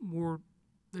lot more.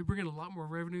 They bring in a lot more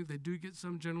revenue. They do get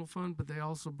some general fund, but they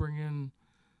also bring in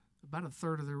about a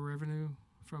third of their revenue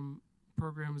from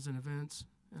programs and events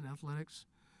and athletics.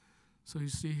 So you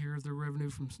see here the revenue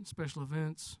from special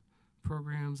events,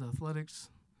 programs,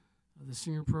 athletics, the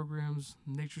senior programs,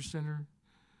 nature center,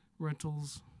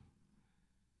 rentals,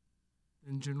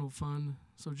 and general fund.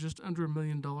 So just under $1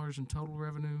 million in total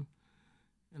revenue,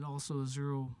 and also a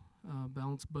zero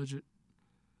balanced budget,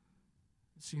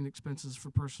 seeing expenses for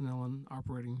personnel and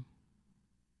operating.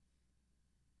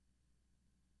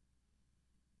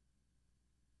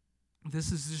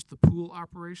 This is just the pool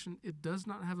operation. It does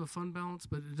not have a fund balance,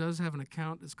 but it does have an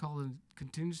account. It's called a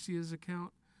contingencies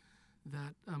account,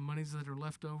 that monies that are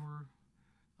left over,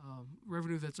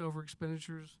 revenue that's over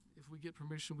expenditures. If we get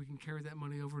permission, we can carry that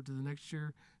money over to the next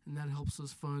year, and that helps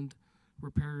us fund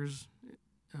repairs,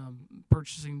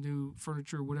 purchasing new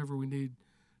furniture, whatever we need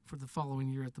for the following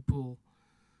year at the pool.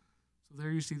 So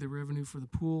there you see the revenue for the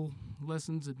pool,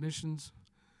 lessons, admissions.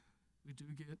 We do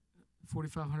get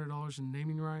 $4,500 in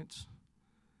naming rights,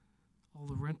 all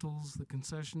the rentals, the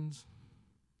concessions,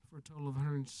 for a total of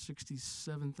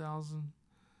 $167,000.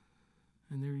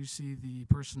 And there you see the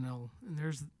personnel. And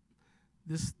there's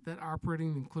that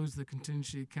operating includes the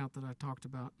contingency account that I talked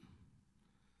about.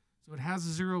 So it has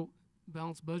a zero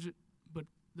balanced budget, but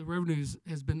the revenues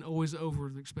has been always over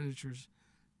the expenditures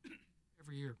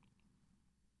every year.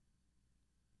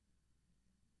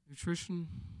 Nutrition.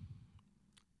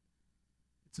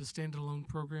 It's a standalone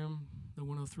program, the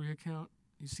 103 account.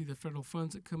 You see the federal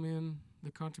funds that come in,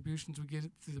 the contributions we get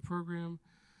through the program,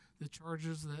 the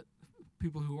charges that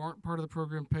people who aren't part of the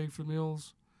program pay for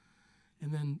meals,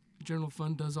 and then general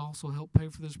fund does also help pay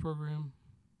for this program.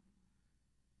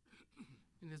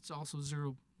 And it's also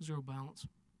zero balance.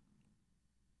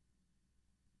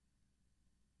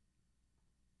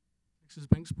 Texas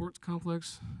Bank Sports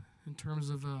Complex, in terms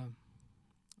of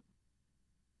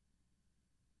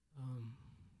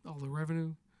all the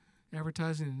revenue,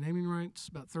 advertising and naming rights,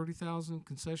 about $30,000,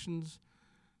 concessions,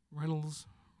 rentals,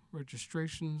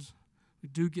 registrations. We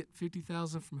do get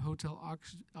 $50,000 from hotel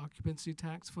occupancy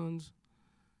tax funds.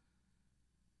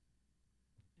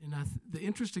 And the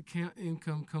interest account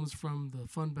income comes from the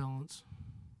fund balance.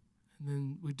 And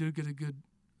then we do get a good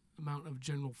amount of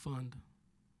general fund.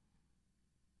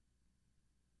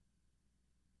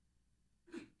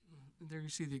 And there you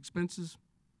see the expenses.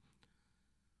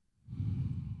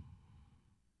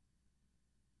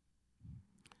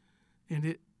 And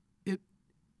it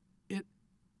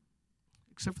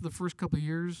except for the first couple of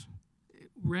years,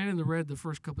 it ran in the red the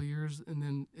first couple of years, and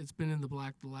then it's been in the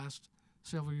black the last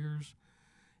several years.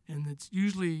 And it's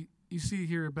usually, you see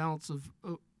here a balance of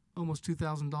almost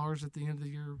 $2,000 at the end of the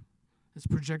year. It's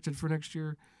projected for next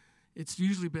year. It's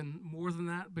usually been more than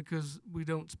that because we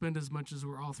don't spend as much as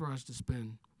we're authorized to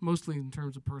spend, mostly in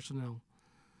terms of personnel.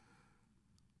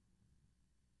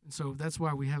 And so that's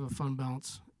why we have a fund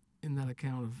balance in that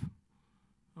account of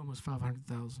almost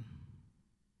 $500,000,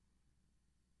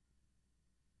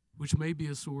 which may be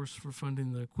a source for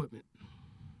funding the equipment.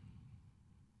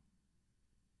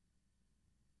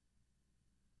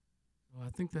 So I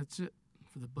think that's it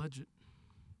for the budget.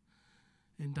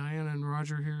 And Diana and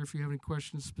Roger here, if you have any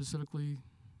questions specifically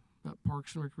about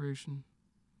Parks and Recreation.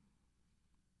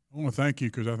 I want to thank you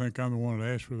because I think I'm the one that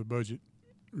asked for the budget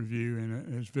review,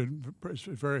 and it's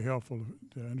very helpful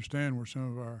to understand where some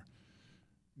of our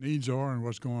needs are and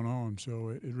what's going on. So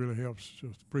it really helps. So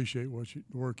appreciate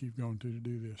the work you've gone to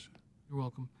do this. You're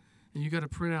welcome. And you got a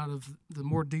printout of the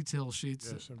more detailed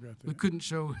sheets Yes, I've got we that. couldn't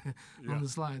show Yeah. on the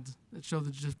slides that show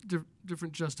the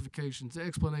different justifications, the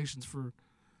explanations for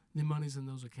the monies in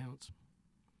those accounts.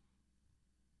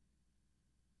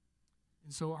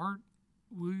 And so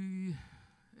in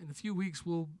a few weeks,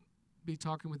 we'll be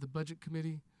talking with the budget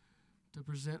committee to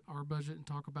present our budget and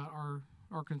talk about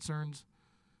our concerns.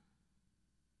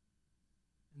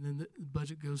 And then the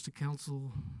budget goes to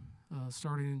council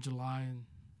starting in July, and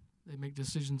they make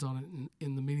decisions on it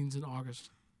in the meetings in August.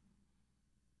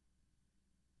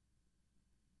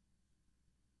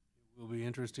 It will be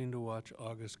interesting to watch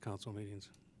August council meetings.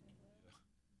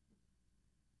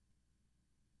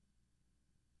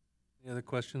 Any other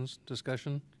questions,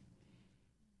 discussion?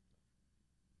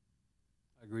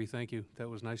 I agree, thank you. That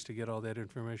was nice to get all that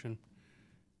information.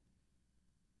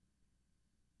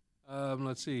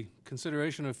 Let's see,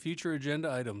 consideration of future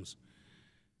agenda items.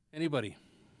 Anybody?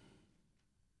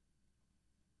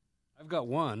 I've got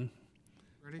one.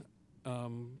 Ready?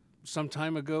 Some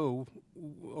time ago,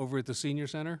 over at the senior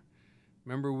center,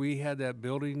 remember we had that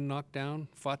building knocked down,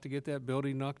 fought to get that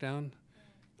building knocked down?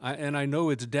 And I know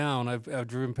it's down, I've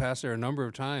driven past there a number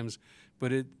of times,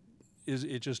 but it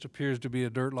just appears to be a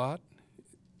dirt lot?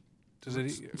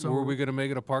 So were we gonna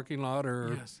make it a parking lot,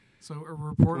 or Yes. So a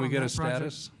report can we on get that a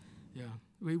project. status? Yeah,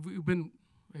 we've been,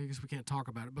 I guess we can't talk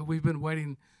about it, but we've been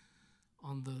waiting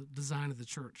on the design of the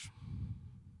church.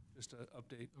 Just an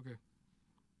update. Okay.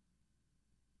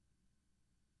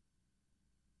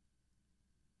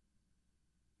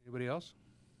 Anybody else?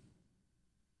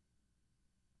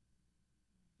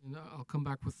 And I'll come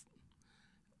back with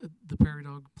the Prairie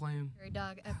Dog plan. Prairie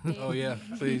dog update. Oh, yeah,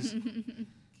 please.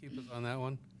 Keep us on that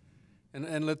one.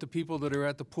 And let the people that are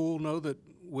at the pool know that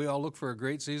we all look for a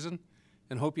great season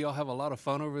and hope you all have a lot of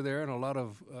fun over there and a lot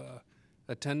of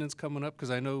attendance coming up, because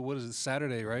I know, what is it,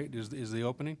 Saturday, right, is the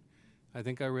opening? I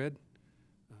think I read.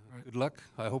 Right. Good luck.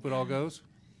 I hope it all goes.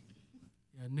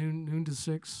 Yeah, noon to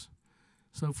 6.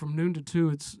 So from noon to 2,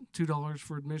 it's $2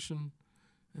 for admission,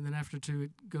 and then after 2,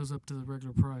 it goes up to the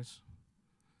regular price.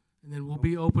 And then we'll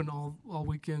be open all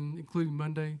weekend, including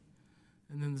Monday,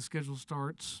 and then the schedule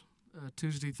starts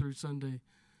Tuesday through Sunday,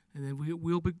 and then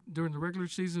we'll be during the regular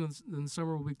season, and then the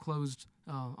summer will be closed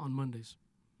on Mondays.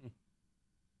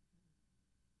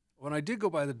 When I did go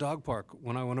by the dog park,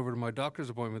 when I went over to my doctor's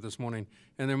appointment this morning,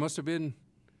 and there must have been,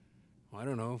 I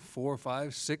don't know, 4,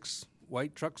 5, 6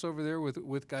 white trucks over there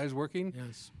with guys working.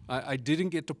 Yes. I didn't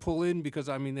get to pull in because,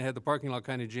 I mean, they had the parking lot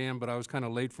kind of jammed, but I was kind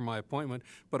of late for my appointment.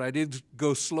 But I did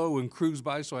go slow and cruise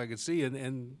by so I could see,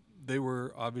 and they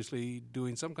were obviously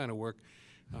doing some kind of work.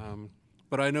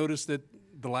 But I noticed that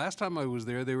the last time I was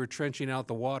there, they were trenching out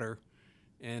the water,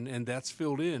 and that's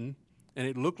filled in. And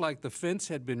it looked like the fence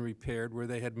had been repaired where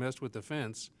they had messed with the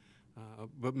fence.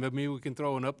 But maybe we can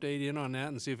throw an update in on that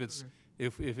and see if it's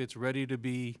if it's ready to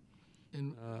be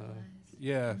And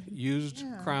used,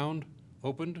 Yeah. crowned,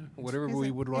 opened, whatever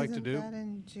we would like to do. Isn't that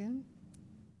in June?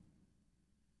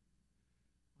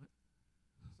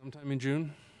 Sometime in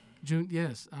June. June,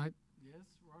 yes, Roger?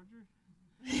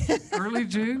 Early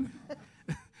June?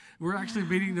 We're actually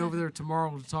meeting over there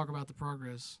tomorrow to talk about the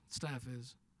progress. Staff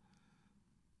is.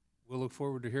 We'll look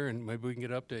forward to hearing. Maybe we can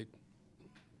get an update.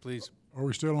 Please. Are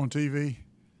we still on TV?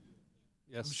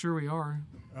 I'm Yes. sure we are.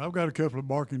 I've got a couple of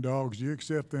barking dogs. Do you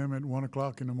accept them at 1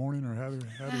 o'clock in the morning, or how do we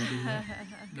do that?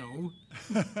 No.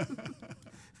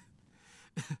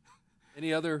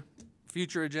 Any other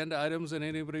future agenda items that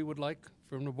anybody would like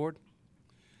from the board?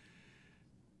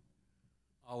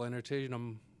 I'll entertain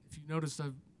them. If you noticed,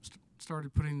 I've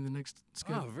started putting the next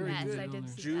schedule. Oh, very Yes, good. I did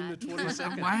see June the that.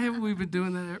 22nd. Why haven't we been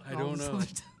doing that? I all don't this know. other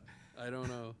time? I don't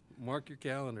know. Mark your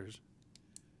calendars.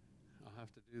 I'll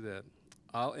have to do that.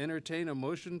 I'll entertain a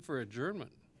motion for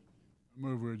adjournment.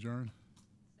 Move we adjourn.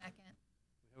 Second.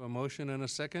 We have a motion and a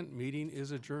second. Meeting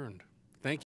is adjourned.